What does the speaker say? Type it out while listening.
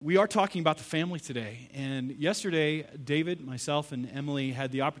We are talking about the family today, and yesterday, David, myself, and Emily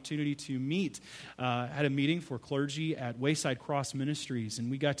had the opportunity to had a meeting for clergy at Wayside Cross Ministries, and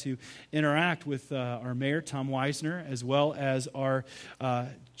we got to interact with our mayor, Tom Weisner, as well as our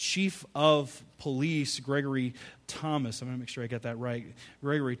chief of police, Gregory Thomas. I'm going to make sure I get that right,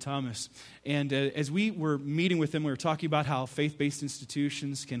 Gregory Thomas. And as we were meeting with them, we were talking about how faith-based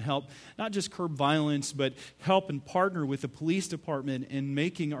institutions can help not just curb violence, but help and partner with the police department in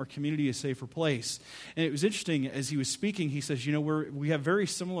making our community a safer place. And it was interesting, as he was speaking, he says, we have very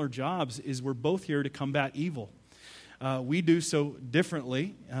similar jobs, is we're both here to combat evil. We do so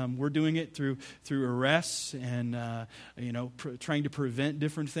differently. We're doing it through arrests and trying to prevent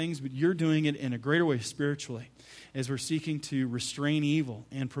different things, but you're doing it in a greater way spiritually, as we're seeking to restrain evil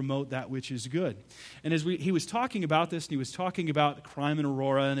and promote that which is good. And as he was talking about this, and he was talking about crime in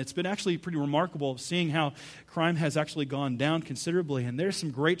Aurora, and it's been actually pretty remarkable seeing how crime has actually gone down considerably. And there's some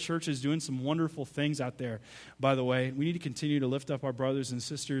great churches doing some wonderful things out there, by the way. We need to continue to lift up our brothers and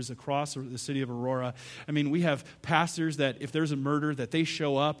sisters across the city of Aurora. I mean, we have pastors that if there's a murder, that they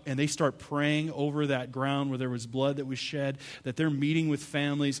show up and they start praying over that ground where there was blood that was shed, that they're meeting with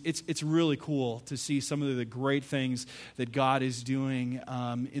families. It's really cool to see some of the great things that God is doing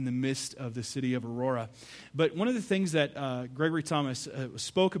in the midst of the city of Aurora. But one of the things that Gregory Thomas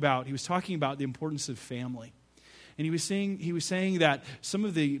spoke about, he was talking about the importance of family. And he was saying that some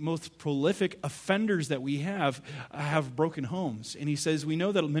of the most prolific offenders that we have broken homes. And he says, we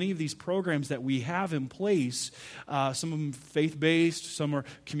know that many of these programs that we have in place, some of them faith-based, some are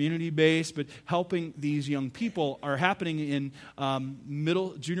community-based, but helping these young people are happening in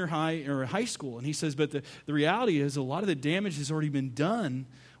junior high or high school. And he says, but the reality is a lot of the damage has already been done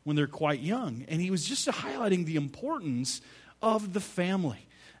when they're quite young. And he was just highlighting the importance of the family.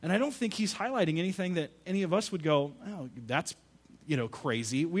 And I don't think he's highlighting anything that any of us would go, oh, that's,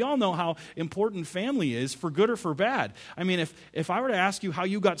 crazy. We all know how important family is, for good or for bad. I mean, if I were to ask you how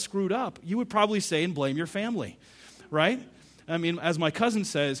you got screwed up, you would probably say and blame your family, right? I mean, as my cousin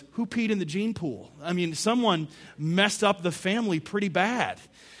says, who peed in the gene pool? I mean, someone messed up the family pretty bad.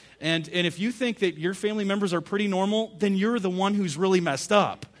 And if you think that your family members are pretty normal, then you're the one who's really messed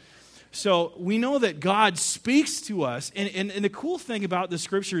up. So we know that God speaks to us, and the cool thing about the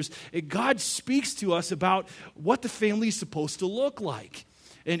Scriptures, God speaks to us about what the family is supposed to look like,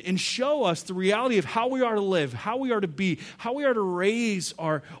 and show us the reality of how we are to live, how we are to be, how we are to raise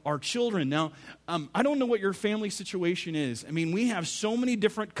our children. Now, I don't know what your family situation is. I mean, we have so many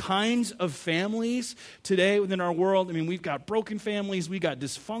different kinds of families today within our world. I mean, we've got broken families, we've got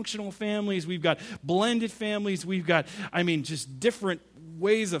dysfunctional families, we've got blended families, we've got, just different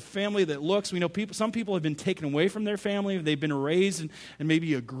ways of family that looks. We know some people have been taken away from their family. They've been raised in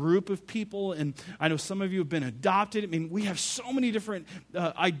maybe a group of people, and I know some of you have been adopted. I mean, we have so many different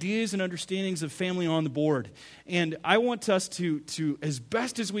ideas and understandings of family on the board, and I want us to as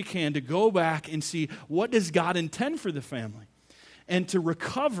best as we can, to go back and see what does God intend for the family, and to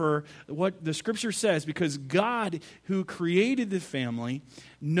recover what the Scripture says, because God, who created the family,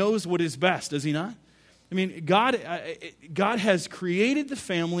 knows what is best, does he not? I mean, God has created the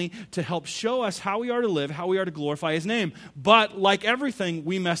family to help show us how we are to live, how we are to glorify his name. But like everything,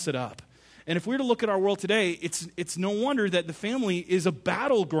 we mess it up. And if we were to look at our world today, it's no wonder that the family is a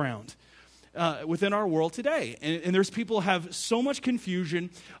battleground within our world today. And there's people have so much confusion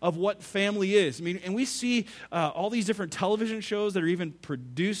of what family is. I mean, and we see all these different television shows that are even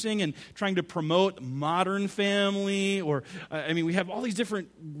producing and trying to promote Modern Family, or we have all these different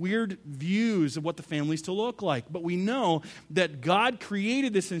weird views of what the family is to look like. But we know that God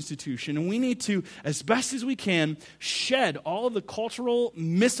created this institution, and we need to, as best as we can, shed all of the cultural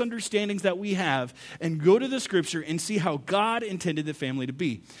misunderstandings that we have and go to the Scripture and see how God intended the family to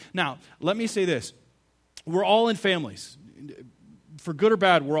be. Now, let me say this. We're all in families. For good or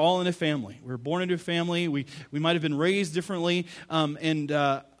bad, we're all in a family. We're born into a family. We might have been raised differently.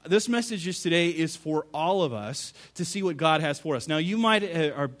 This message just today is for all of us to see what God has for us. Now, you might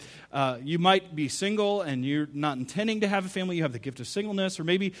be single and you're not intending to have a family. You have the gift of singleness, or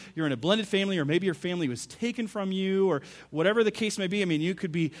maybe you're in a blended family, or maybe your family was taken from you, or whatever the case may be. I mean, you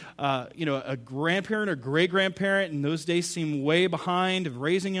could be, a grandparent or great-grandparent, and those days seem way behind of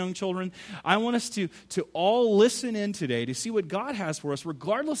raising young children. I want us to all listen in today to see what God has for us,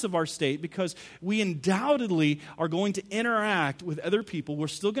 regardless of our state, because we undoubtedly are going to interact with other people. We're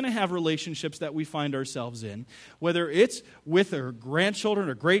still still going to have relationships that we find ourselves in. Whether it's with our grandchildren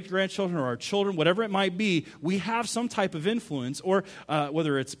or great-grandchildren or our children, whatever it might be, we have some type of influence. Or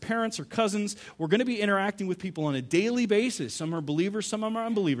whether it's parents or cousins, we're going to be interacting with people on a daily basis. Some are believers, some are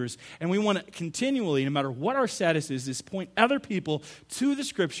unbelievers. And we want to continually, no matter what our status is point other people to the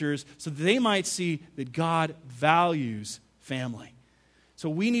Scriptures so that they might see that God values family. So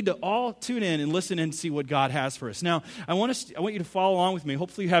we need to all tune in and listen and see what God has for us. Now, I want you to follow along with me.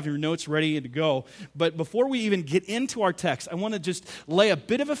 Hopefully you have your notes ready to go. But before we even get into our text, I want to just lay a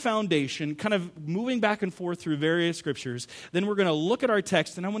bit of a foundation, kind of moving back and forth through various scriptures. Then we're going to look at our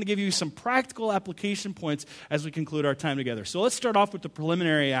text, and I want to give you some practical application points as we conclude our time together. So let's start off with the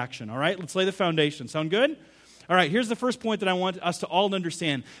preliminary action, all right? Let's lay the foundation. Sound good? All right, here's the first point that I want us to all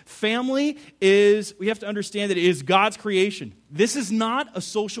understand. Family we have to understand that it is God's creation. This is not a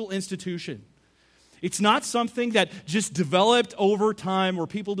social institution. It's not something that just developed over time where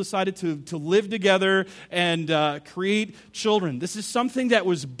people decided to live together and create children. This is something that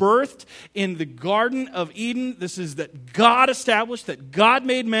was birthed in the Garden of Eden. This is that God established, that God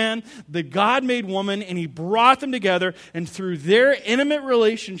made man, that God made woman, and He brought them together. And through their intimate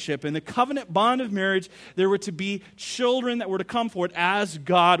relationship and the covenant bond of marriage, there were to be children that were to come forth as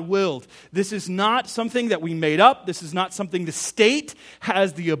God willed. This is not something that we made up. This is not something the state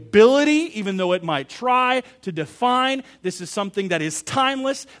has the ability, even though it might try to define. This is something that is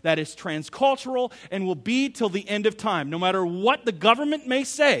timeless, that is transcultural, and will be till the end of time. No matter what the government may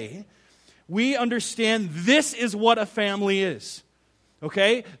say, we understand this is what a family is.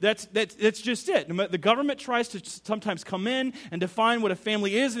 Okay? That's just it. The government tries to sometimes come in and define what a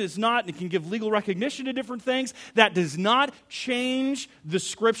family is and is not, and it can give legal recognition to different things. That does not change the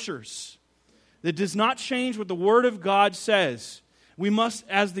Scriptures. That does not change what the Word of God says. We must,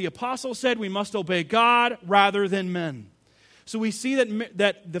 as the apostle said, we must obey God rather than men. So we see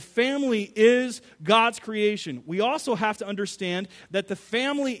that the family is God's creation. We also have to understand that the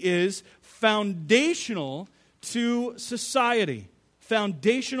family is foundational to society.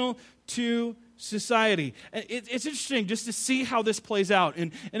 Foundational to society. And it's interesting just to see how this plays out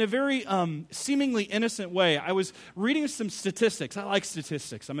in a very seemingly innocent way. I was reading some statistics. I like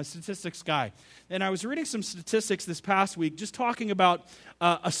statistics. I'm a statistics guy. And I was reading some statistics this past week just talking about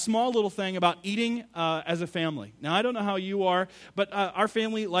a small little thing about eating as a family. Now, I don't know how you are, but our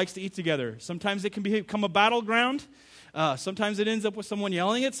family likes to eat together. Sometimes it can become a battleground. Sometimes it ends up with someone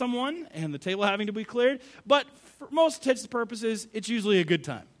yelling at someone and the table having to be cleared. But for most intents and purposes, it's usually a good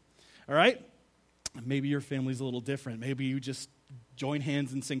time. All right? Maybe your family's a little different. Maybe you just join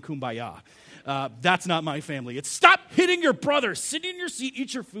hands and sing Kumbaya. That's not my family. It's stop hitting your brother. Sit in your seat,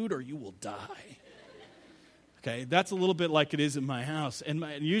 eat your food, or you will die. Okay, that's a little bit like it is in my house. And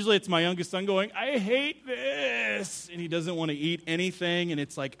usually it's my youngest son going, I hate this. And he doesn't want to eat anything. And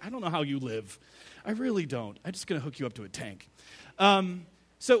it's like, I don't know how you live. I really don't. I'm just going to hook you up to a tank.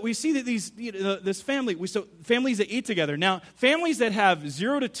 So we see that this family, families that eat together. Now, families that have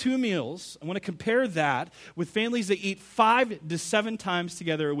 0 to 2 meals, I want to compare that with families that eat 5 to 7 times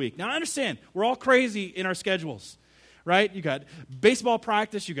together a week. Now, I understand, we're all crazy in our schedules, right? You got baseball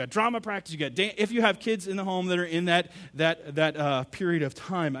practice, you got drama practice, you got if you have kids in the home that are in that period of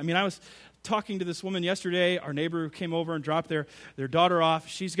time. I mean, I was talking to this woman yesterday, our neighbor who came over and dropped their daughter off.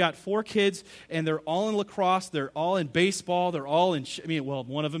 She's got 4 kids, and they're all in lacrosse. They're all in baseball. They're all in,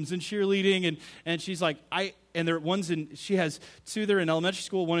 one of them's in cheerleading, and she's like, she has 2 that are in elementary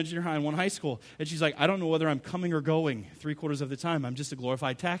school, 1 in junior high, and 1 high school. And she's like, I don't know whether I'm coming or going 3/4 of the time. I'm just a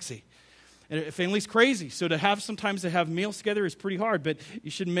glorified taxi. And a family's crazy, so to have meals together is pretty hard, but you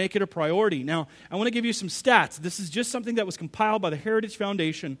should make it a priority. Now, I want to give you some stats. This is just something that was compiled by the Heritage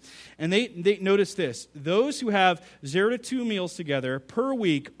Foundation, and they notice this. Those who have 0 to 2 meals together per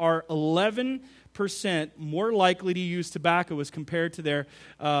week are 11% more likely to use tobacco as compared to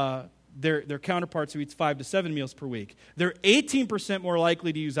their counterparts who eats 5 to 7 meals per week. They're 18% more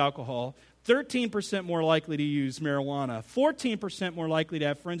likely to use alcohol, 13% more likely to use marijuana, 14% more likely to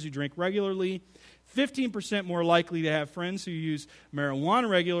have friends who drink regularly, 15% more likely to have friends who use marijuana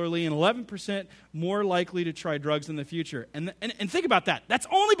regularly, and 11% more likely to try drugs in the future. And think about that. That's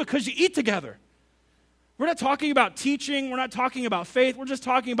only because you eat together. We're not talking about teaching. We're not talking about faith. We're just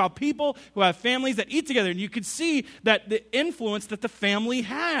talking about people who have families that eat together. And you can see that the influence that the family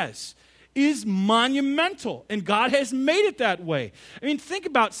has is monumental, and God has made it that way. I mean, think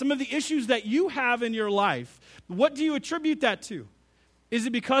about some of the issues that you have in your life. What do you attribute that to? Is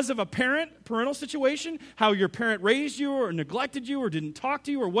it because of a parental situation, how your parent raised you or neglected you or didn't talk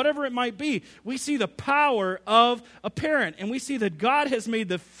to you or whatever it might be? We see the power of a parent, and we see that God has made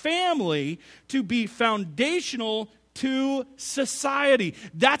the family to be foundational to society.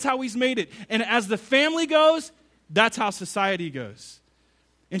 That's how he's made it. And as the family goes, that's how society goes.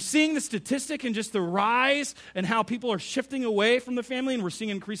 And seeing the statistic and just the rise and how people are shifting away from the family, and we're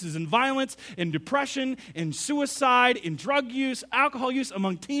seeing increases in violence, in depression, in suicide, in drug use, alcohol use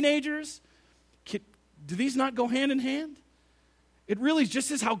among teenagers, do these not go hand in hand? It really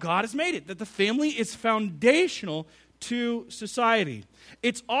just is how God has made it, that the family is foundational to society.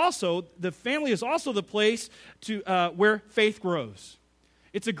 The family is also the place where faith grows.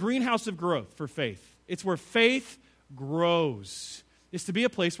 It's a greenhouse of growth for faith. It's where faith grows. It's to be a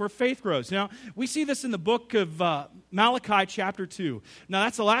place where faith grows. Now, we see this in the book of Malachi chapter 2. Now,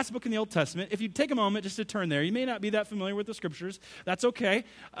 that's the last book in the Old Testament. If you take a moment just to turn there, you may not be that familiar with the Scriptures. That's okay.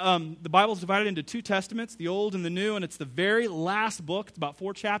 The Bible is divided into two testaments, the Old and the New, and it's the very last book. It's about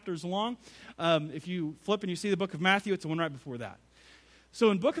 4 chapters long. If you flip and you see the book of Matthew, it's the one right before that.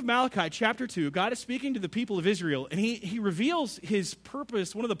 So in book of Malachi chapter 2, God is speaking to the people of Israel, and he reveals his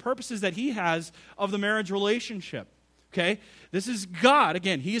purpose, one of the purposes that he has of the marriage relationship. Okay, this is God.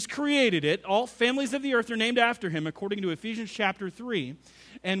 Again, he has created it. All families of the earth are named after him, according to Ephesians chapter 3.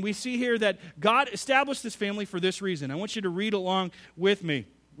 And we see here that God established this family for this reason. I want you to read along with me.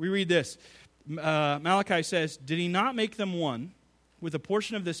 We read this. Malachi says, "Did he not make them one with a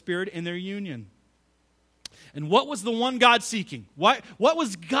portion of the Spirit in their union?" And what was the one God seeking? What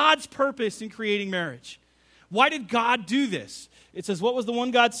was God's purpose in creating marriage? Why did God do this? It says, what was the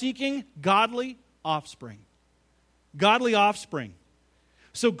one God seeking? Godly offspring. Godly offspring.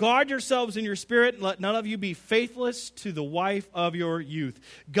 So guard yourselves in your spirit, and let none of you be faithless to the wife of your youth.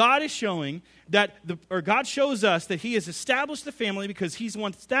 God is showing God shows us that he has established the family because he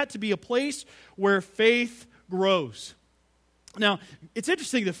wants that to be a place where faith grows. Now, it's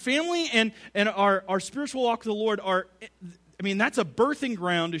interesting, the family and our spiritual walk with the Lord that's a birthing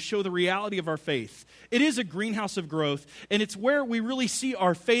ground to show the reality of our faith. It is a greenhouse of growth, and it's where we really see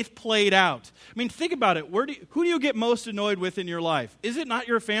our faith played out. I mean, think about it. Who do you get most annoyed with in your life? Is it not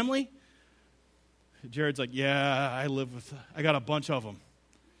your family? Jared's like, yeah, I got a bunch of them.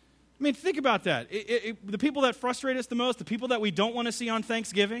 I mean, think about that. The people that frustrate us the most, the people that we don't want to see on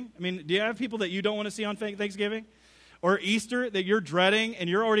Thanksgiving. I mean, do you have people that you don't want to see on Thanksgiving? Or Easter that you're dreading and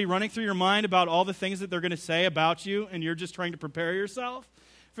you're already running through your mind about all the things that they're going to say about you and you're just trying to prepare yourself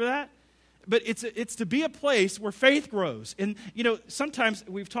for that? But it's to be a place where faith grows. And, sometimes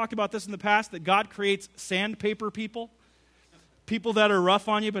we've talked about this in the past, that God creates sandpaper people that are rough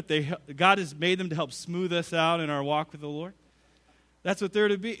on you, but God has made them to help smooth us out in our walk with the Lord. That's what they're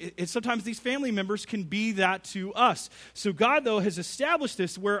to be. And sometimes these family members can be that to us. So God, though, has established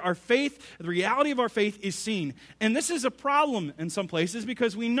this where our faith, the reality of our faith is seen. And this is a problem in some places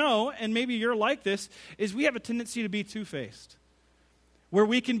because we know, and maybe you're like this, is we have a tendency to be two-faced. Where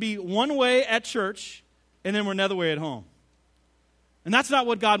we can be one way at church and then we're another way at home. And that's not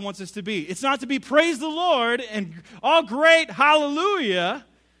what God wants us to be. It's not to be praise the Lord and all great, hallelujah,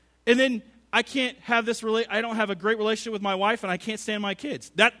 and then I can't have I don't have a great relationship with my wife and I can't stand my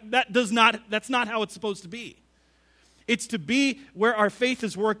kids. That's not how it's supposed to be. It's to be where our faith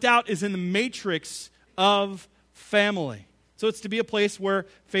is worked out is in the matrix of family. So it's to be a place where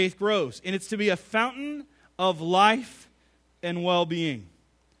faith grows. And it's to be a fountain of life and well-being.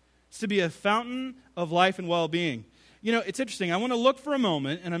 It's to be a fountain of life and well-being. It's interesting. I want to look for a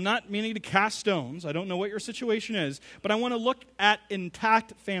moment, and I'm not meaning to cast stones. I don't know what your situation is, but I want to look at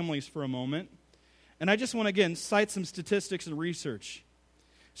intact families for a moment. And I just want to, again, cite some statistics and research.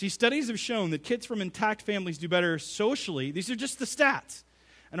 See, studies have shown that kids from intact families do better socially. These are just the stats.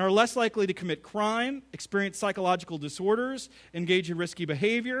 And are less likely to commit crime, experience psychological disorders, engage in risky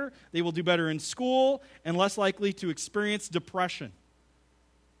behavior. They will do better in school, and less likely to experience depression.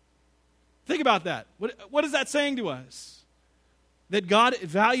 Think about that. What is that saying to us? That God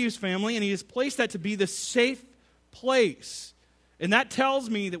values family and he has placed that to be the safe place. And that tells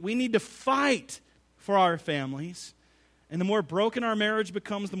me that we need to fight for our families. And the more broken our marriage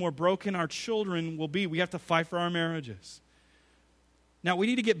becomes, the more broken our children will be. We have to fight for our marriages. Now, we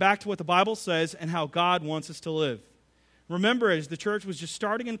need to get back to what the Bible says and how God wants us to live. Remember, as the church was just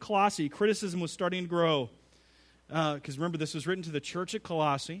starting in Colossae, criticism was starting to grow. Because remember, this was written to the church at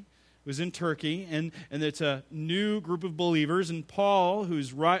Colossae. It was in Turkey, and it's a new group of believers. And Paul,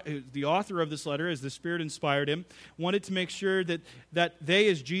 who's the author of this letter, as the Spirit inspired him, wanted to make sure that they,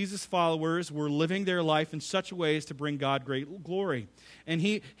 as Jesus followers, were living their life in such a way as to bring God great glory. And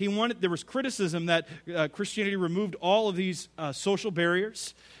he wanted. There was criticism that Christianity removed all of these social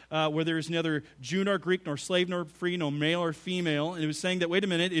barriers, where there is neither Jew nor Greek, nor slave nor free, no male or female. And it was saying that, wait a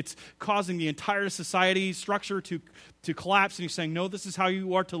minute, it's causing the entire society structure to collapse. And he's saying, no, this is how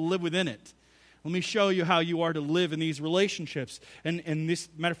you are to live within it. Let me show you how you are to live in these relationships. And this,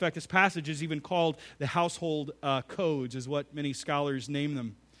 matter of fact, this passage is even called the household codes, is what many scholars name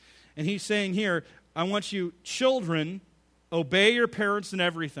them. And he's saying here, I want you, children, obey your parents in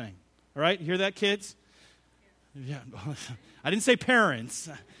everything. All right? You hear that, kids? Yeah. I didn't say parents.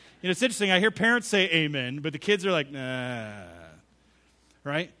 You know, it's interesting. I hear parents say amen, but the kids are like, nah.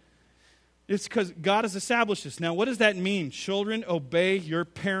 Right? It's because God has established this. Now, what does that mean? Children, obey your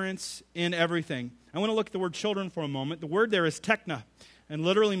parents in everything. I want to look at the word children for a moment. The word there is tekna, and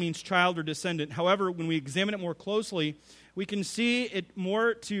literally means child or descendant. However, when we examine it more closely, we can see it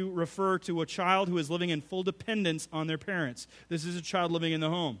more to refer to a child who is living in full dependence on their parents. This is a child living in the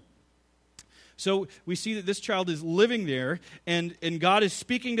home. So we see that this child is living there, and God is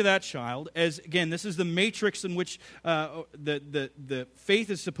speaking to that child as, again, this is the matrix in which the faith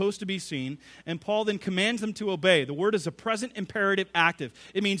is supposed to be seen, and Paul then commands them to obey. The word is a present imperative active.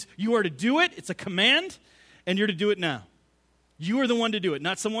 It means you are to do it, it's a command, and you're to do it now. You are the one to do it,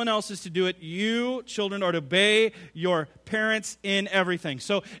 not someone else is to do it. You, children, are to obey your parents in everything.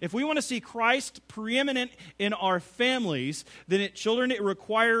 So if we want to see Christ preeminent in our families, then children, it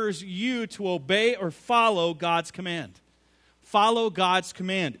requires you to obey or follow God's command. Follow God's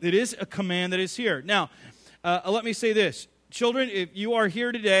command. It is a command that is here. Now, let me say this. Children, if you are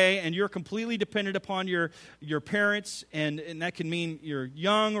here today and you're completely dependent upon your parents, and that can mean you're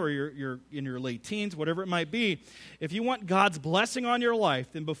young or you're in your late teens, whatever it might be, if you want God's blessing on your life,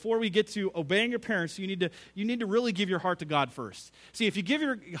 then before we get to obeying your parents, you need to really give your heart to God first. See, if you give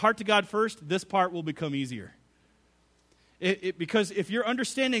your heart to God first, this part will become easier. Because if you're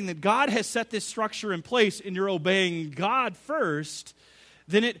understanding that God has set this structure in place and you're obeying God first,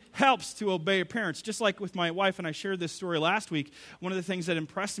 then it helps to obey your parents. Just like with my wife, and I shared this story last week, one of the things that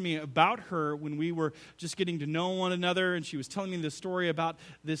impressed me about her when we were just getting to know one another, and she was telling me this story about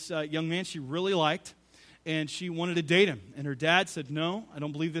this young man she really liked, and she wanted to date him. And her dad said, no, I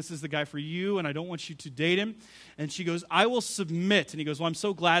don't believe this is the guy for you, and I don't want you to date him. And she goes, I will submit. And he goes, well, I'm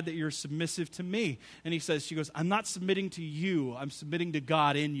so glad that you're submissive to me. And she goes, I'm not submitting to you, I'm submitting to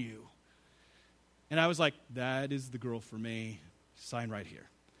God in you. And I was like, that is the girl for me. Sign right here.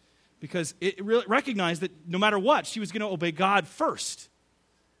 Because it really recognized that no matter what, she was going to obey God first.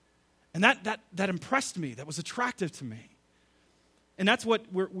 And that impressed me. That was attractive to me. And that's what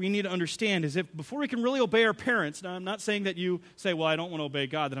we need to understand is if before we can really obey our parents, now I'm not saying that you say, well, I don't want to obey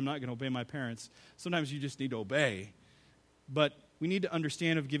God, that I'm not going to obey my parents. Sometimes you just need to obey. But we need to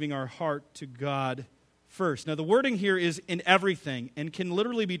understand of giving our heart to God first. Now, the wording here is in everything and can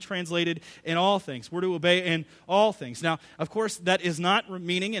literally be translated in all things. We're to obey in all things. Now, of course, that is not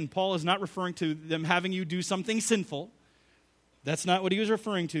meaning, and Paul is not referring to them having you do something sinful. That's not what he was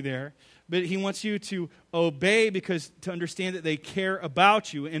referring to there. But he wants you to obey because to understand that they care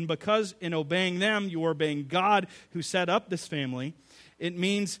about you. And because in obeying them, you are obeying God who set up this family. It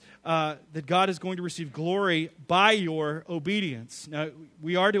means that God is going to receive glory by your obedience. Now,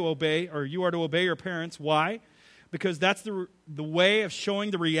 we are to obey, or you are to obey your parents. Why? Because that's the way of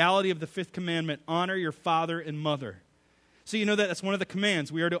showing the reality of the fifth commandment, honor your father and mother. So you know that's one of the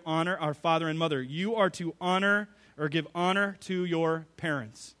commands. We are to honor our father and mother. You are to honor or give honor to your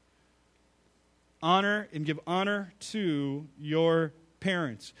parents. Honor and give honor to your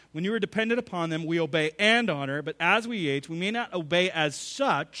parents. When you are dependent upon them, we obey and honor, but as we age, we may not obey as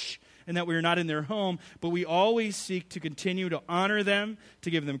such, and that we are not in their home, but we always seek to continue to honor them, to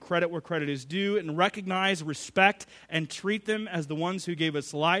give them credit where credit is due, and recognize, respect, and treat them as the ones who gave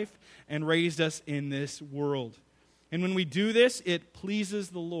us life and raised us in this world. And when we do this, it pleases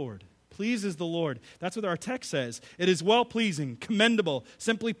the Lord. Pleases the Lord. That's what our text says. It is well-pleasing, commendable.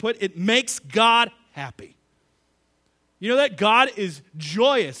 Simply put, it makes God happy. You know that? God is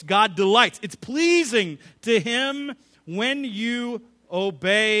joyous. God delights. It's pleasing to Him when you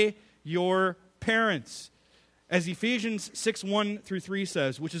obey your parents. As Ephesians 6:1-3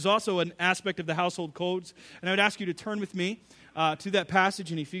 says, which is also an aspect of the household codes. And I would ask you to turn with me to that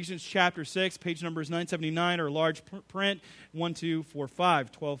passage in Ephesians chapter 6, page numbers 979 or large print,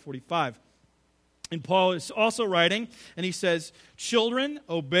 1245, 1245. And Paul is also writing, and he says, children,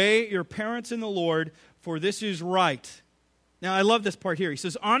 obey your parents in the Lord, for this is right. Now, I love this part here. He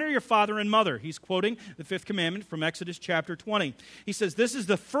says, honor your father and mother. He's quoting the fifth commandment from Exodus chapter 20. He says, this is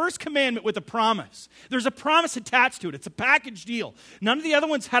the first commandment with a promise. There's a promise attached to it. It's a package deal. None of the other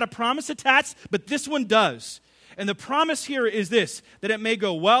ones had a promise attached, but this one does. And the promise here is this, that it may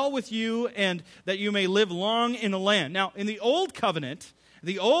go well with you and that you may live long in the land. Now, in the old covenant,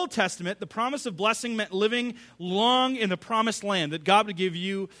 The Old Testament, the promise of blessing meant living long in the promised land, that God would give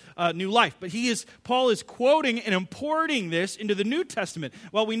you new life. But Paul is quoting and importing this into the New Testament.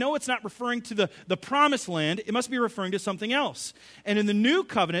 While we know it's not referring to the promised land, it must be referring to something else. And in the New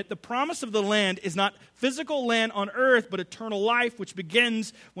Covenant, the promise of the land is not physical land on earth, but eternal life, which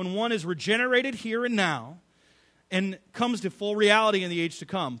begins when one is regenerated here and now and comes to full reality in the age to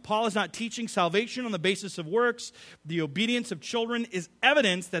come. Paul is not teaching salvation on the basis of works. The obedience of children is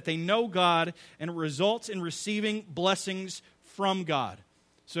evidence that they know God, and it results in receiving blessings from God.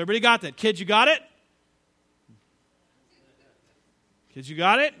 So everybody got that? Kids, you got it? Kids, you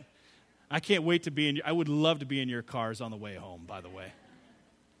got it? I can't wait to I would love to be in your cars on the way home, by the way,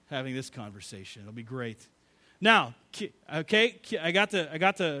 having this conversation. It'll be great. Now, okay, I got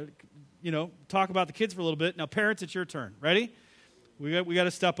to talk about the kids for a little bit. Now, parents, it's your turn. Ready? We got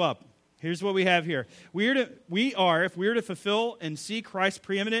to step up. Here's what we have here. If we are to fulfill and see Christ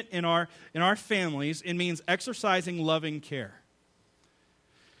preeminent in our families, it means exercising loving care.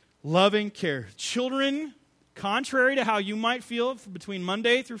 Loving care. Children, contrary to how you might feel between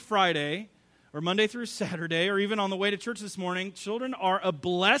Monday through Friday, or Monday through Saturday, or even on the way to church this morning, children are a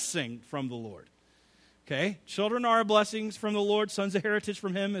blessing from the Lord. Okay? Children are blessings from the Lord, sons a heritage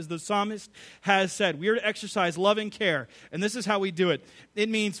from Him, as the psalmist has said. We are to exercise loving care, and this is how we do it. It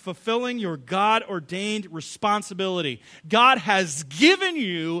means fulfilling your God-ordained responsibility. God has given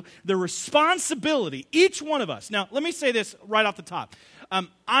you the responsibility, each one of us. Now, let me say this right off the top.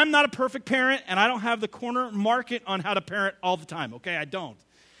 I'm not a perfect parent, and I don't have the corner market on how to parent all the time, okay? I don't.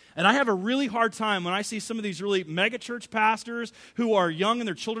 And I have a really hard time when I see some of these really megachurch pastors who are young and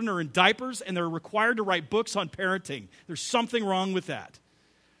their children are in diapers and they're required to write books on parenting. There's something wrong with that.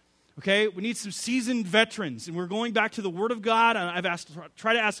 Okay? We need some seasoned veterans, and we're going back to the Word of God. And I've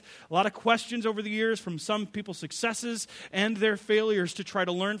tried to ask a lot of questions over the years from some people's successes and their failures to try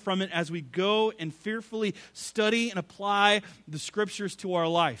to learn from it as we go and fearfully study and apply the Scriptures to our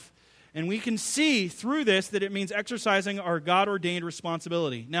life. And we can see through this that it means exercising our God-ordained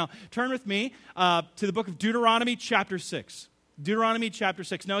responsibility. Now, turn with me to the book of Deuteronomy chapter 6. Deuteronomy chapter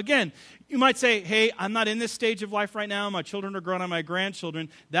 6. Now, again, you might say, hey, I'm not in this stage of life right now. My children are grown on my grandchildren.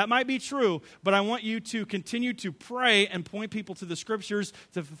 That might be true, but I want you to continue to pray and point people to the Scriptures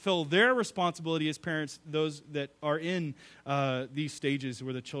to fulfill their responsibility as parents, those that are in these stages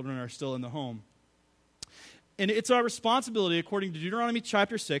where the children are still in the home. And it's our responsibility, according to Deuteronomy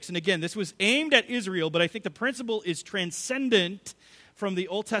chapter 6. And again, this was aimed at Israel, but I think the principle is transcendent from the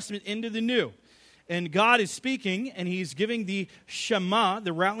Old Testament into the New. And God is speaking, and He's giving the Shema,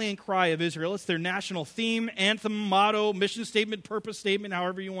 the rallying cry of Israel. It's their national theme, anthem, motto, mission statement, purpose statement,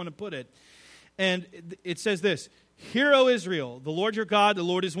 however you want to put it. And it says this: Hear, O Israel, the Lord your God, the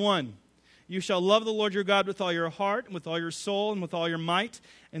Lord is one. You shall love the Lord your God with all your heart, and with all your soul, and with all your might.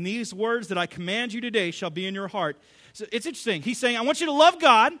 And these words that I command you today shall be in your heart. So it's interesting. He's saying, I want you to love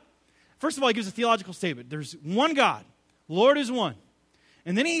God. First of all, he gives a theological statement. There's one God. Lord is one.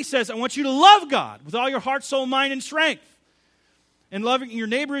 And then he says, I want you to love God with all your heart, soul, mind, and strength. And loving your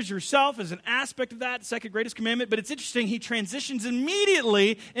neighbor as yourself is an aspect of that, second greatest commandment. But it's interesting, he transitions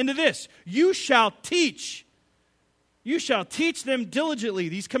immediately into this. You shall teach. You shall teach them diligently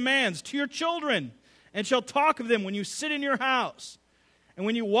these commands to your children, and shall talk of them when you sit in your house, and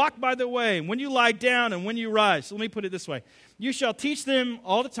when you walk by the way, and when you lie down, and when you rise. So let me put it this way. You shall teach them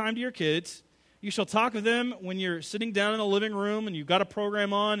all the time to your kids. You shall talk of them when you're sitting down in the living room and you've got a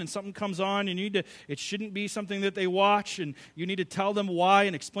program on and something comes on. It shouldn't be something that they watch, and you need to tell them why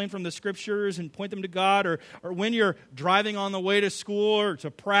and explain from the Scriptures and point them to God. Or when you're driving on the way to school or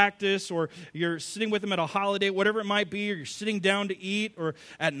to practice, or you're sitting with them at a holiday, whatever it might be, or you're sitting down to eat, or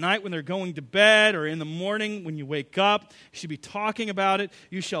at night when they're going to bed, or in the morning when you wake up, you should be talking about it.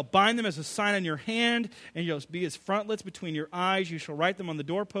 You shall bind them as a sign on your hand, and you'll be as frontlets between your eyes. You shall write them on the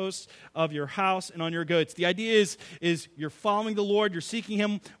doorposts of your house and on your goods. The idea is you're following the Lord, you're seeking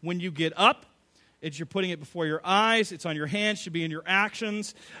Him when you get up. You're putting it before your eyes. It's on your hands, should be in your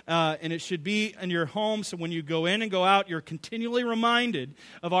actions, and it should be in your home. So when you go in and go out, you're continually reminded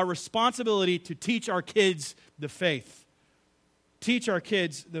of our responsibility to teach our kids the faith. Teach our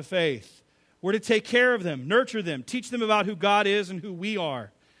kids the faith. We're to take care of them, nurture them, teach them about who God is and who we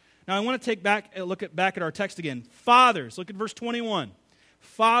are. Now I want to take back at our text again. Fathers, look at verse 21.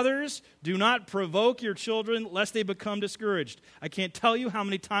 Fathers, do not provoke your children lest they become discouraged. I can't tell you how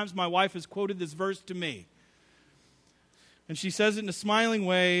many times my wife has quoted this verse to me. And she says it in a smiling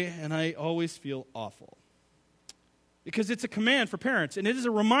way, and I always feel awful. Because it's a command for parents, and it is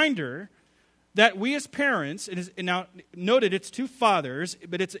a reminder that we as parents, and now noted it's two fathers,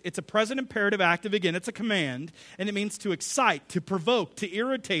 but it's a present imperative active. Again, it's a command, and it means to excite, to provoke, to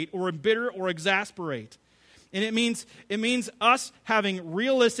irritate, or embitter, or exasperate. And it means us having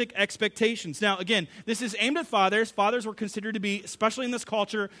realistic expectations. Now, again, this is aimed at fathers. Fathers were considered to be, especially in this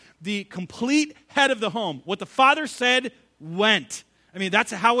culture, the complete head of the home. What the father said went. I mean,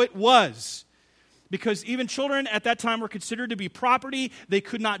 that's how it was. Because even children at that time were considered to be property. They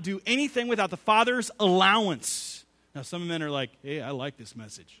could not do anything without the father's allowance. Now, some men are like, hey, I like this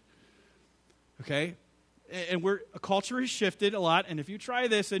message. Okay? And a culture has shifted a lot, and if you try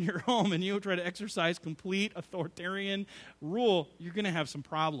this in your home and you try to exercise complete authoritarian rule, you're going to have some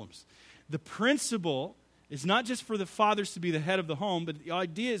problems. The principle is not just for the fathers to be the head of the home, but the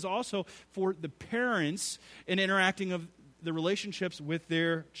idea is also for the parents in interacting of the relationships with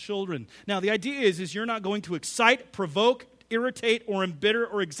their children. Now, the idea is you're not going to excite, provoke, irritate, or embitter,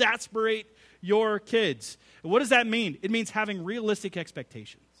 or exasperate your kids. And what does that mean? It means having realistic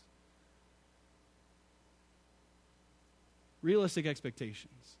expectations. Realistic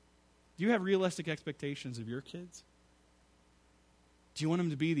expectations. Do you have realistic expectations of your kids? Do you want them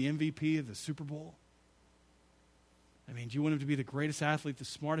to be the MVP of the Super Bowl? I mean, do you want them to be the greatest athlete, the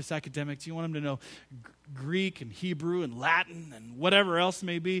smartest academic? Do you want them to know Greek and Hebrew and Latin and whatever else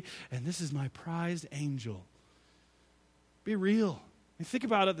may be? And this is my prized angel. Be real. And think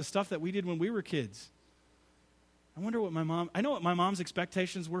about it, the stuff that we did when we were kids. I know what my mom's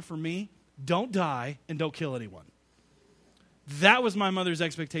expectations were for me. Don't die and don't kill anyone. That was my mother's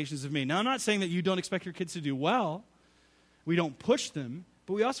expectations of me. Now, I'm not saying that you don't expect your kids to do well. We don't push them,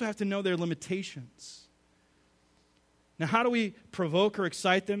 but we also have to know their limitations. Now, how do we provoke or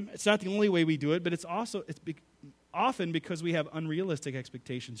excite them? It's not the only way we do it, but it's often because we have unrealistic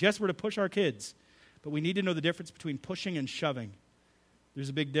expectations. Yes, we're to push our kids, but we need to know the difference between pushing and shoving. There's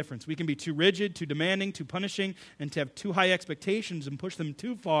a big difference. We can be too rigid, too demanding, too punishing, and to have too high expectations and push them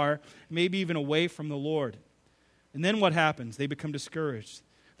too far, maybe even away from the Lord. And then what happens? They become discouraged.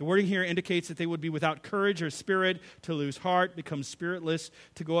 The wording here indicates that they would be without courage or spirit, to lose heart, become spiritless,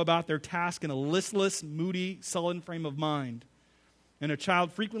 to go about their task in a listless, moody, sullen frame of mind. And a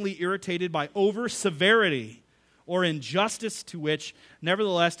child frequently irritated by over-severity or injustice to which,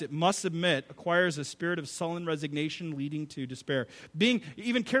 nevertheless, it must submit, acquires a spirit of sullen resignation leading to despair. Being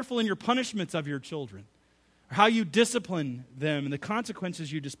even careful in your punishments of your children, or how you discipline them and the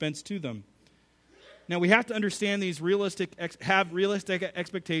consequences you dispense to them. Now, we have to understand these have realistic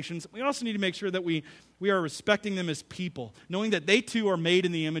expectations. We also need to make sure that we are respecting them as people, knowing that they too are made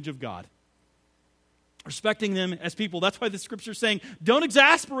in the image of God. Respecting them as people. That's why the Scripture is saying, don't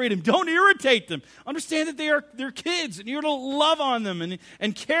exasperate them, don't irritate them. Understand that they're kids, and you're to love on them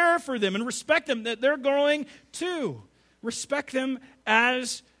and care for them and respect them, that they're growing too. Respect them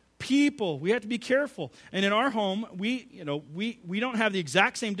as people. We have to be careful. And in our home, we don't have the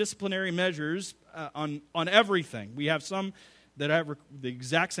exact same disciplinary measures on everything. We have some that have the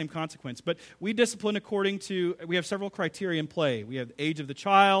exact same consequence. But we discipline we have several criteria in play. We have the age of the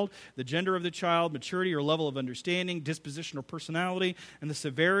child, the gender of the child, maturity or level of understanding, disposition or personality, and the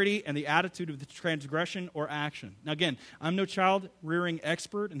severity and the attitude of the transgression or action. Now again, I'm no child rearing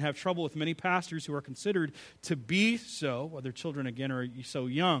expert and have trouble with many pastors who are considered to be so, while their children again are so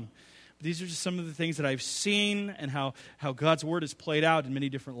young. But these are just some of the things that I've seen and how God's Word has played out in many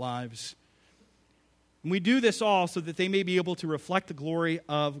different lives. And we do this all so that they may be able to reflect the glory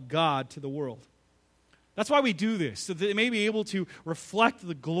of God to the world. That's why we do this, so that they may be able to reflect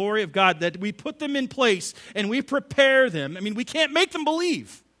the glory of God, that we put them in place and we prepare them. I mean, we can't make them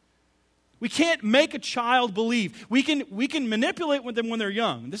believe. We can't make a child believe. We can manipulate with them when they're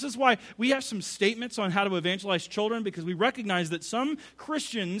young. This is why we have some statements on how to evangelize children, because we recognize that some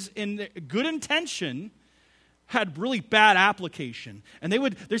Christians in good intention had really bad application. And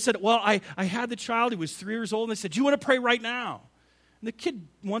they said, well, I had the child, he was 3 years old, and they said, do you want to pray right now? And the kid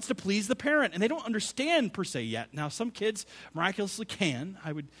wants to please the parent, and they don't understand per se yet. Now, some kids miraculously can,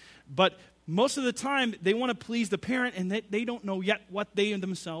 but most of the time, they want to please the parent, and they don't know yet what they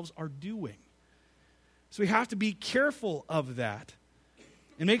themselves are doing. So we have to be careful of that.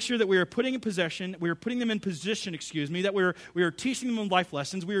 And make sure that we are putting them in position, that we are teaching them life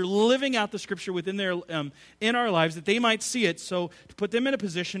lessons. We are living out the Scripture within in our lives, that they might see it, so to put them in a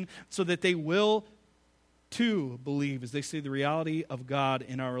position so that they will too believe as they see the reality of God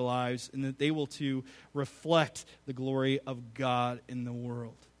in our lives, and that they will too reflect the glory of God in the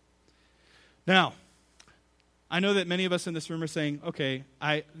world. Now, I know that many of us in this room are saying, okay,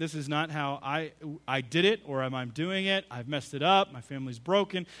 this is not how I did it, or I'm doing it. I've messed it up. My family's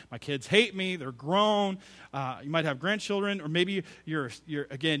broken. My kids hate me. They're grown. You might have grandchildren, or maybe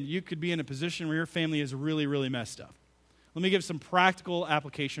you could be in a position where your family is really, really messed up. Let me give some practical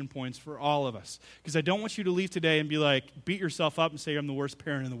application points for all of us, because I don't want you to leave today and be like, beat yourself up and say, I'm the worst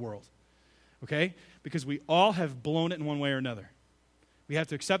parent in the world, okay? Because we all have blown it in one way or another. We have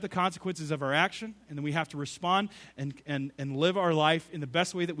to accept the consequences of our action, and then we have to respond and live our life in the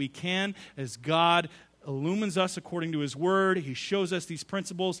best way that we can as God illumines us according to His Word. He shows us these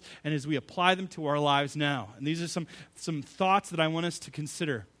principles, and as we apply them to our lives now. And these are some thoughts that I want us to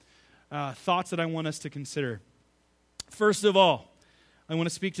consider. First of all, I want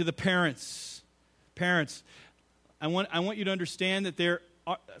to speak to the parents. Parents, I want you to understand that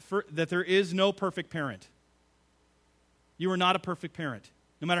there is no perfect parent. You are not a perfect parent,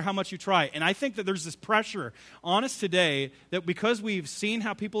 no matter how much you try. And I think that there's this pressure on us today that because we've seen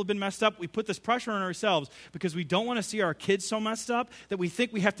how people have been messed up, we put this pressure on ourselves because we don't want to see our kids so messed up that we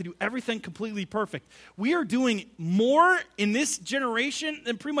think we have to do everything completely perfect. We are doing more in this generation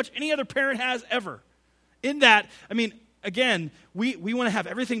than pretty much any other parent has ever. In that, again, we want to have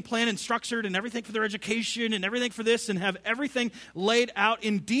everything planned and structured and everything for their education and everything for this and have everything laid out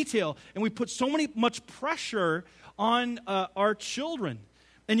in detail. And we put so much pressure on our children.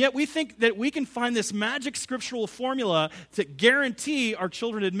 And yet we think that we can find this magic scriptural formula to guarantee our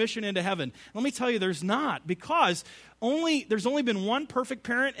children admission into heaven. Let me tell you, there's not, because there's only been one perfect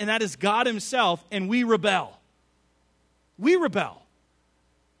parent, and that is God Himself, and we rebel. We rebel.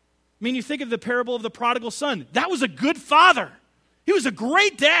 You think of the parable of the prodigal son. That was a good father. He was a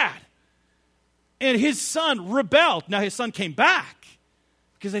great dad. And his son rebelled. Now, his son came back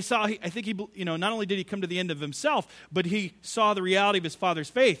because they saw, not only did he come to the end of himself, but he saw the reality of his father's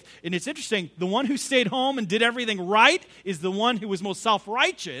faith. And it's interesting, the one who stayed home and did everything right is the one who was most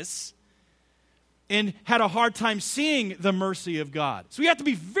self-righteous and had a hard time seeing the mercy of God. So we have to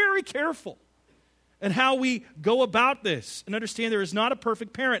be very careful and how we go about this and understand there is not a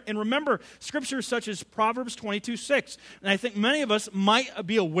perfect parent. And remember, scriptures such as Proverbs 22:6. And I think many of us might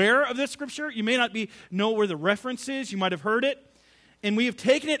be aware of this scripture. You may not know where the reference is. You might have heard it. And we have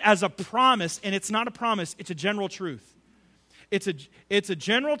taken it as a promise, and it's not a promise. It's a general truth. It's a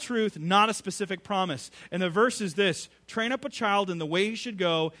general truth, not a specific promise. And the verse is this: train up a child in the way he should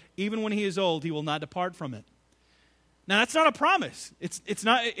go, even when he is old, he will not depart from it. Now, that's not a promise. It's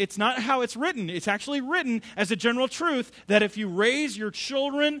not how it's written. It's actually written as a general truth that if you raise your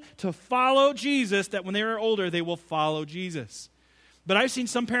children to follow Jesus, that when they are older, they will follow Jesus. But I've seen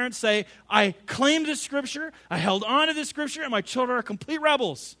some parents say, I claimed this scripture, I held on to this scripture, and my children are complete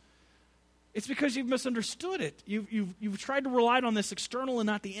rebels. It's because you've misunderstood it. You've tried to rely on this external and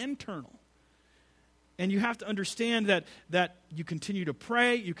not the internal. And you have to understand that you continue to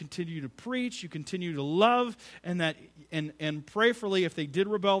pray, you continue to preach, you continue to love, and prayerfully, if they did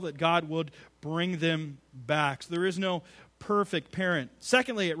rebel, that God would bring them back. So there is no perfect parent.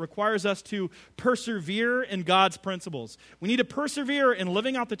 Secondly, it requires us to persevere in God's principles. We need to persevere in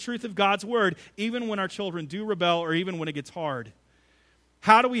living out the truth of God's word, even when our children do rebel or even when it gets hard.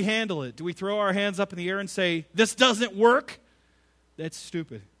 How do we handle it? Do we throw our hands up in the air and say, this doesn't work? That's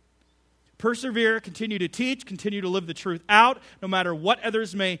stupid. Persevere, continue to teach, continue to live the truth out, no matter what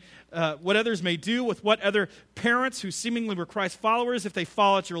others may do with what other parents who seemingly were Christ followers, if they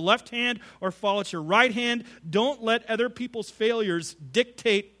fall at your left hand or fall at your right hand. Don't let other people's failures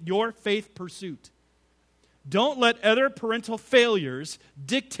dictate your faith pursuit. Don't let other parental failures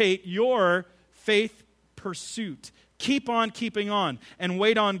dictate your faith pursuit. Keep on keeping on and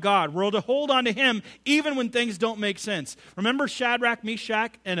wait on God. We're to hold on to Him even when things don't make sense. Remember Shadrach,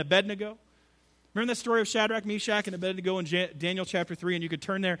 Meshach, and Abednego? Remember the story of Shadrach, Meshach, and Abednego in Daniel chapter 3? And you could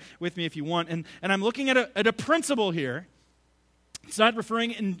turn there with me if you want. And I'm looking at a principle here. It's not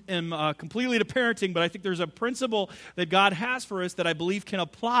referring completely to parenting, but I think there's a principle that God has for us that I believe can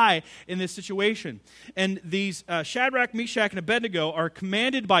apply in this situation. And these Shadrach, Meshach, and Abednego are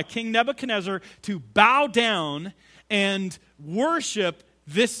commanded by King Nebuchadnezzar to bow down and worship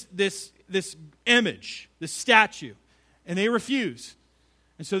this image, this statue. And they refuse.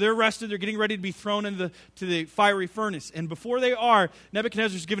 And so they're arrested. They're getting ready to be thrown into the fiery furnace. And before they are,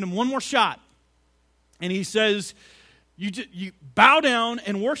 Nebuchadnezzar's giving them one more shot. And he says, you bow down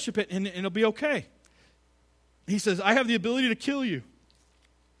and worship it, and it'll be okay. He says, I have the ability to kill you.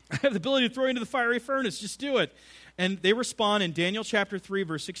 I have the ability to throw you into the fiery furnace. Just do it. And they respond in Daniel chapter 3,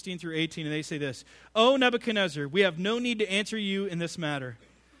 verse 16 through 18, and they say this: O Nebuchadnezzar, we have no need to answer you in this matter.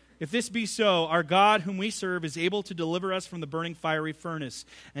 If this be so, our God whom we serve is able to deliver us from the burning fiery furnace,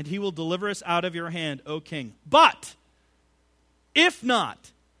 and he will deliver us out of your hand, O king. But, if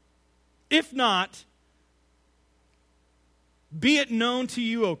not, be it known to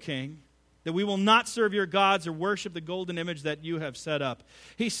you, O king, that we will not serve your gods or worship the golden image that you have set up.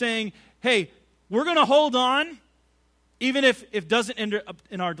 He's saying, hey, we're going to hold on, even if it doesn't end up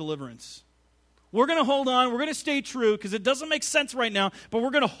in our deliverance. We're going to hold on. We're going to stay true because it doesn't make sense right now, but we're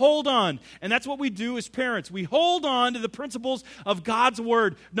going to hold on. And that's what we do as parents. We hold on to the principles of God's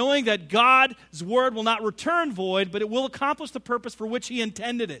word, knowing that God's word will not return void, but it will accomplish the purpose for which he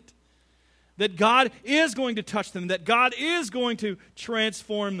intended it. That God is going to touch them, that God is going to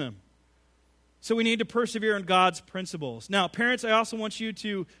transform them. So we need to persevere in God's principles. Now, parents, I also want you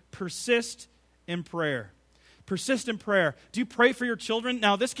to persist in prayer. Persist in prayer. Do you pray for your children?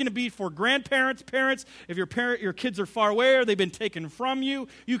 Now, this can be for grandparents, parents. If your kids are far away or they've been taken from you,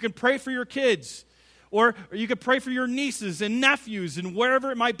 you can pray for your kids. Or you could pray for your nieces and nephews and wherever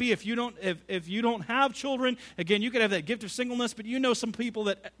it might be. If you don't have children, again, you could have that gift of singleness, but you know some people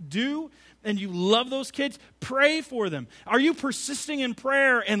that do, and you love those kids. Pray for them. Are you persisting in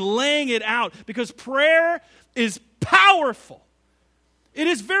prayer and laying it out? Because prayer is powerful. It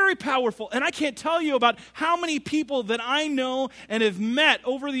is very powerful, and I can't tell you about how many people that I know and have met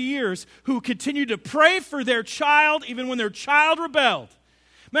over the years who continue to pray for their child even when their child rebelled.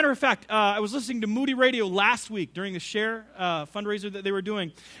 Matter of fact, I was listening to Moody Radio last week during the Share fundraiser that they were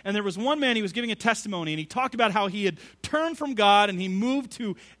doing, and there was one man, he was giving a testimony, and he talked about how he had turned from God, and he moved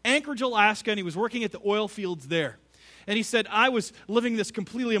to Anchorage, Alaska, and he was working at the oil fields there. And he said, I was living this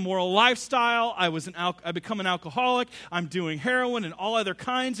completely immoral lifestyle. I become an alcoholic. I'm doing heroin and all other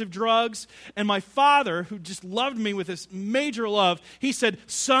kinds of drugs. And my father, who just loved me with this major love, he said,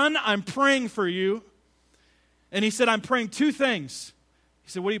 son, I'm praying for you. And he said, I'm praying two things.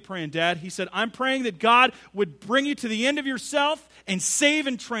 He said, what are you praying, Dad? He said, I'm praying that God would bring you to the end of yourself and save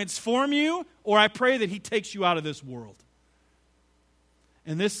and transform you, or I pray that he takes you out of this world.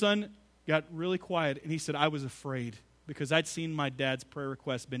 And this son got really quiet, and he said, I was afraid, because I'd seen my dad's prayer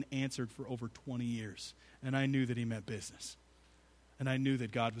request been answered for over 20 years. And I knew that he meant business. And I knew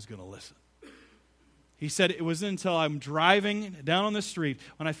that God was going to listen. He said, it wasn't until I'm driving down on the street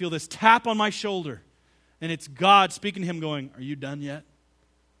when I feel this tap on my shoulder. And it's God speaking to him going, are you done yet?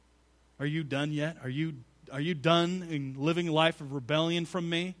 Are you done yet? Are you done in living a life of rebellion from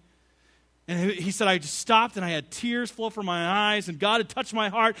me? And he said, I just stopped and I had tears flow from my eyes, and God had touched my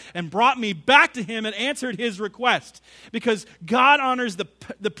heart and brought me back to him and answered his request. Because God honors the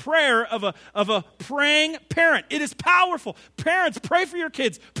prayer of a praying parent. It is powerful. Parents, pray for your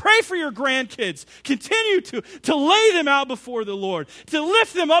kids. Pray for your grandkids. Continue to lay them out before the Lord, to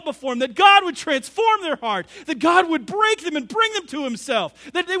lift them up before him, that God would transform their heart, that God would break them and bring them to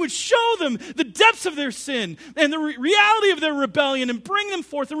himself, that they would show them the depths of their sin and the reality of their rebellion and bring them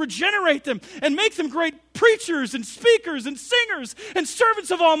forth and regenerate them and make them great preachers and speakers and singers and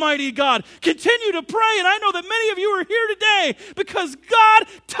servants of Almighty God. Continue to pray, and I know that many of you are here today because God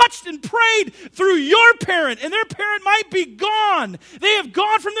touched and prayed through your parent, and their parent might be gone. They have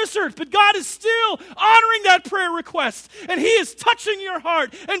gone from this earth, but God is still honoring that prayer request, and he is touching your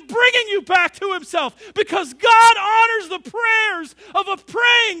heart and bringing you back to himself because God honors the prayers of a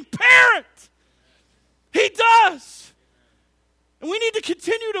praying parent. He does. And we need to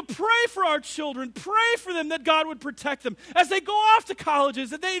continue to pray for our children, pray for them that God would protect them as they go off to colleges,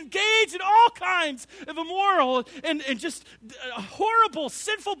 that they engage in all kinds of immoral and just horrible,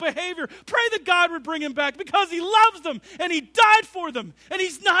 sinful behavior. Pray that God would bring them back because he loves them and he died for them and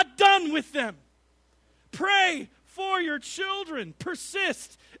he's not done with them. Pray for your children.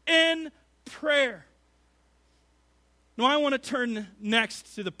 Persist in prayer. Now I want to turn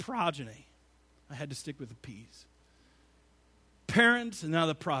next to the progeny. I had to stick with the P's. Parents, and now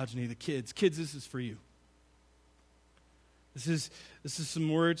the progeny, the kids. Kids, this is for you. This is some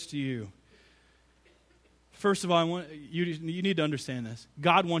words to you. First of all, you need to understand this.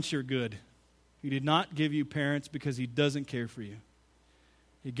 God wants your good. He did not give you parents because he doesn't care for you.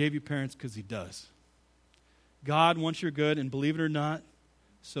 He gave you parents because he does. God wants your good, and believe it or not,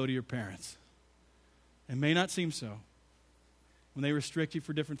 so do your parents. It may not seem so when they restrict you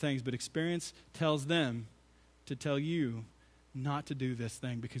for different things, but experience tells them to tell you not to do this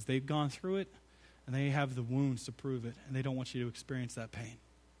thing because they've gone through it and they have the wounds to prove it, and they don't want you to experience that pain.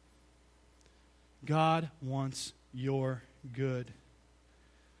 God wants your good.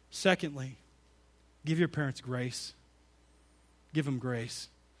 Secondly, give your parents grace. Give them grace.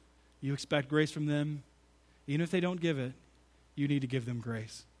 You expect grace from them. Even if they don't give it, you need to give them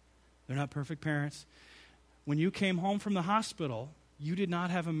grace. They're not perfect parents. When you came home from the hospital, you did not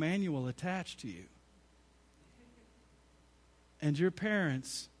have a manual attached to you. And your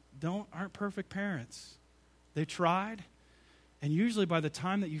parents aren't perfect parents. They tried, and usually by the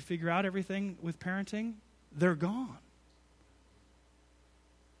time that you figure out everything with parenting, they're gone.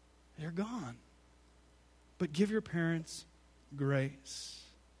 They're gone. But give your parents grace.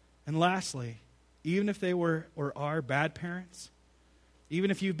 And lastly, even if they were or are bad parents, even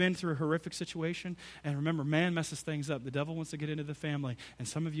if you've been through a horrific situation, and remember, man messes things up. The devil wants to get into the family, and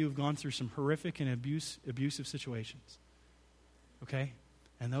some of you have gone through some horrific and abusive situations. Okay?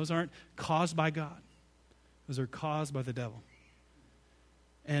 And those aren't caused by God. Those are caused by the devil.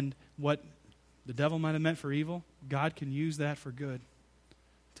 And what the devil might have meant for evil, God can use that for good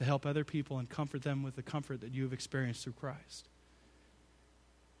to help other people and comfort them with the comfort that you have experienced through Christ.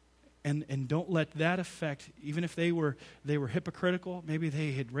 And don't let that affect, even if they were hypocritical, maybe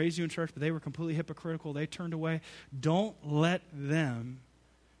they had raised you in church, but they were completely hypocritical, they turned away. Don't let them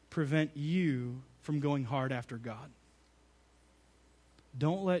prevent you from going hard after God.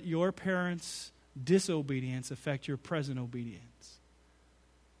 Don't let your parents' disobedience affect your present obedience.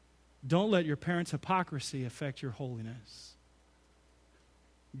 Don't let your parents' hypocrisy affect your holiness.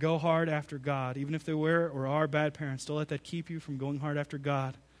 Go hard after God. Even if they were or are bad parents, don't let that keep you from going hard after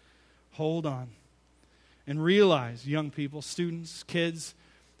God. Hold on. And realize, young people, students, kids,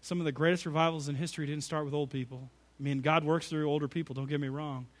 some of the greatest revivals in history didn't start with old people. I mean, God works through older people, don't get me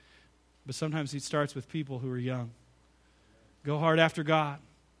wrong. But sometimes He starts with people who are young. Go hard after God.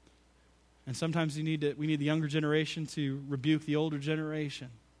 And sometimes we need the younger generation to rebuke the older generation.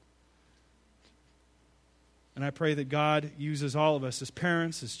 And I pray that God uses all of us as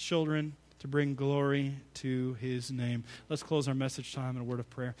parents, as children, to bring glory to His name. Let's close our message time in a word of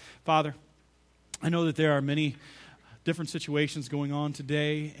prayer. Father, I know that there are many different situations going on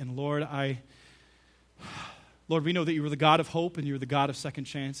today, and Lord, we know that you are the God of hope and you're the God of second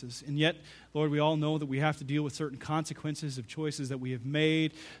chances. And yet, Lord, we all know that we have to deal with certain consequences of choices that we have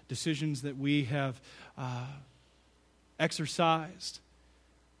made, decisions that we have exercised,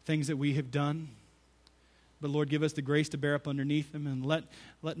 things that we have done. But Lord, give us the grace to bear up underneath them, and let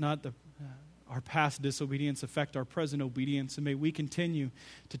not our past disobedience affect our present obedience. And may we continue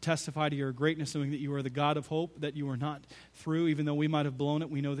to testify to your greatness, knowing that you are the God of hope, that you are not through. Even though we might have blown it,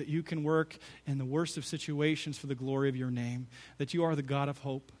 we know that you can work in the worst of situations for the glory of your name, that you are the God of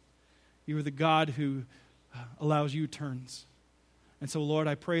hope. You are the God who allows U-turns. And so, Lord,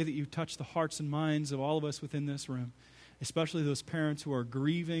 I pray that you touch the hearts and minds of all of us within this room, especially those parents who are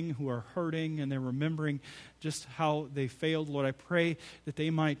grieving, who are hurting, and they're remembering just how they failed. Lord, I pray that they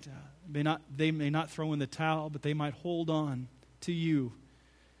may not throw in the towel, but they might hold on to you,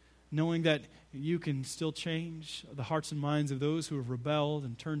 knowing that you can still change the hearts and minds of those who have rebelled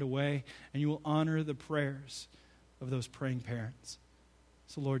and turned away, and you will honor the prayers of those praying parents.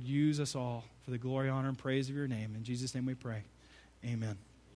 So, Lord, use us all for the glory, honor, and praise of your name. In Jesus' name we pray. Amen.